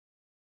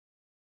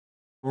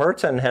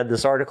Merton had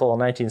this article in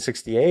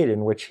 1968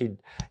 in which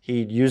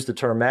he'd used the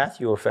term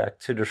Matthew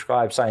effect to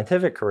describe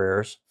scientific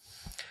careers.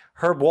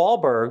 Herb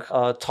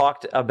Wahlberg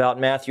talked about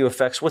Matthew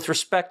effects with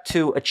respect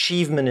to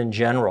achievement in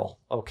general,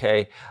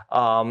 okay,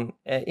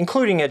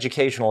 including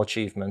educational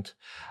achievement,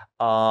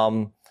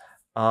 but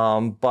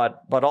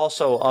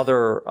also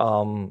other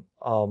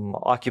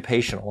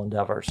occupational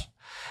endeavors.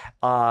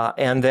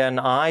 And then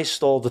I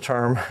stole the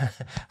term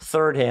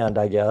third hand,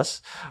 I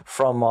guess,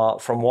 from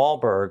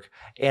Wahlberg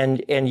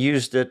and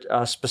used it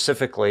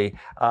specifically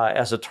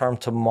as a term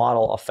to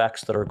model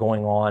effects that are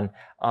going on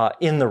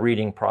in the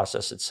reading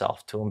process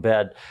itself, to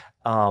embed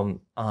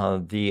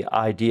the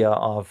idea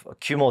of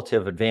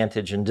cumulative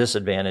advantage and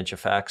disadvantage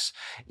effects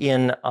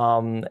in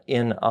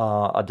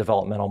a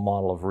developmental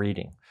model of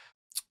reading.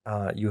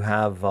 You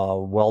have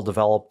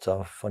well-developed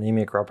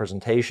phonemic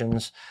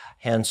representations,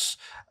 hence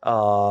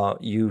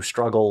you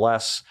struggle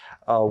less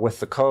with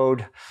the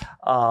code,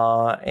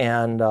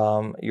 and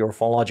your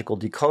phonological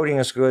decoding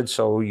is good,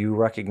 so you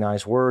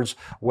recognize words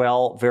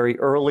well very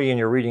early in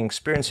your reading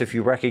experience. If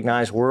you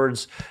recognize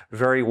words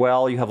very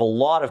well, you have a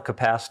lot of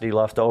capacity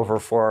left over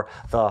for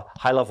the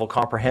high-level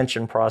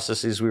comprehension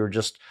processes we were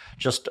just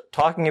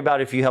talking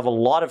about. If you have a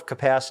lot of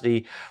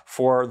capacity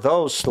for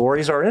those,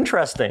 stories are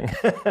interesting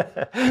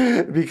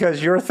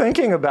because you're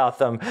thinking about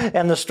them,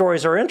 and the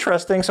stories are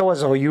interesting,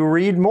 so you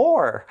read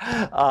more,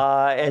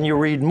 and you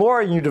read more,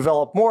 and you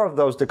develop more of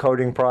those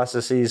decoding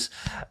processes,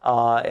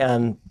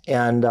 and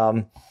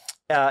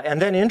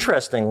then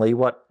interestingly,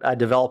 what I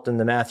developed in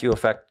the Matthew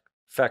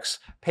effects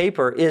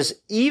paper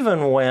is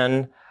even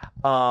when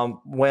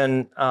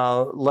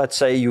let's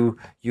say you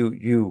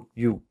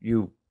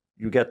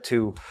get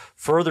to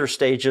further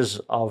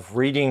stages of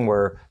reading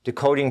where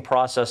decoding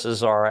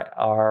processes are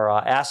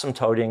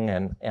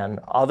asymptoting and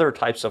other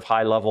types of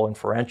high-level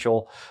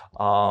inferential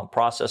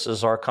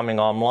processes are coming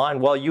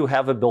online. Well, you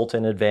have a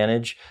built-in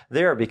advantage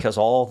there because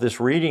all of this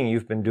reading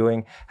you've been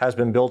doing has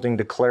been building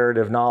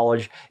declarative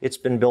knowledge. It's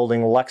been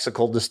building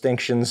lexical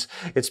distinctions.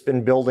 It's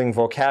been building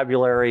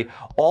vocabulary,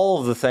 all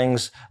of the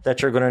things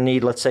that you're going to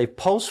need, let's say,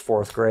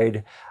 post-fourth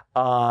grade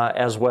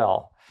as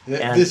well.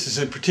 This is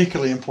a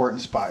particularly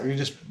important spot. You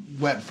just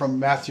went from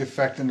Matthew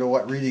effect into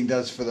what reading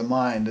does for the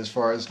mind as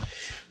far as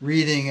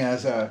reading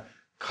as a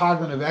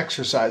cognitive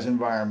exercise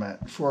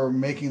environment for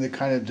making the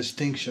kind of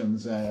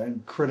distinctions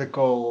and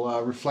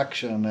critical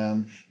reflection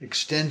and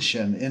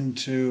extension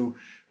into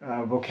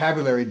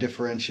vocabulary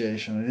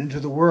differentiation and into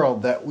the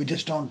world that we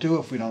just don't do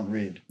if we don't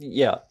read.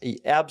 Yeah,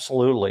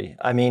 absolutely.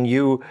 I mean,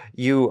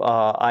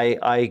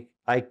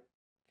 I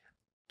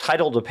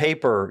titled a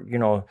paper,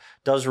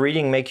 does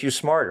reading make you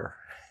smarter?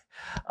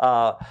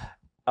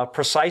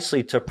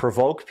 Precisely to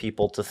provoke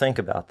people to think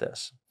about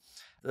this.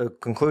 The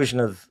conclusion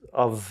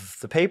of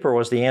the paper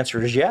was the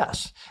answer is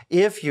yes.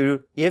 If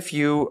you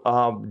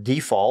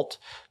default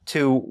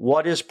to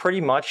what is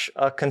pretty much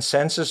a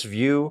consensus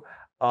view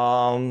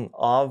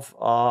of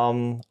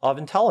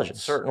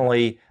intelligence.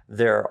 Certainly,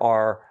 there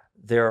are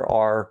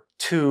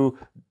two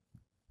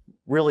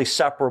really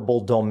separable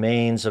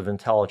domains of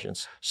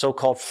intelligence: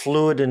 so-called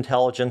fluid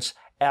intelligence,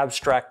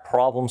 abstract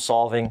problem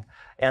solving,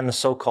 and the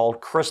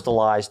so-called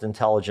crystallized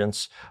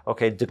intelligence,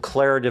 okay,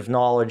 declarative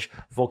knowledge,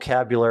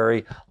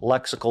 vocabulary,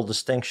 lexical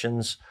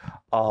distinctions,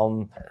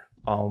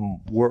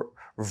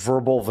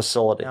 verbal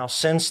facility. Now,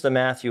 since the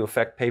Matthew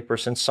effect paper,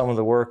 since some of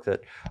the work that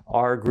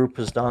our group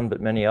has done,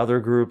 but many other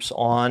groups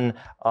on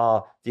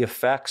the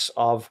effects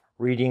of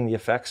reading, the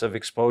effects of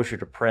exposure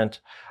to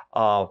print,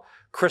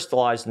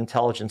 crystallized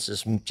intelligence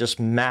is just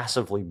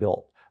massively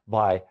built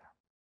by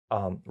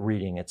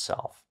reading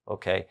itself,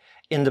 okay?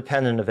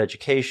 Independent of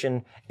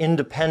education,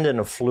 independent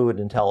of fluid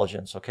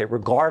intelligence, okay?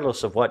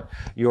 Regardless of what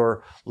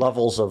your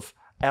levels of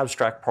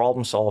abstract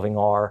problem solving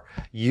are,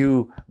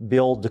 you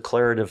build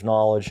declarative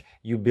knowledge,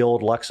 you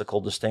build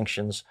lexical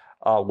distinctions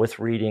with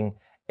reading,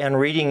 and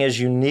reading is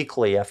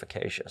uniquely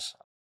efficacious.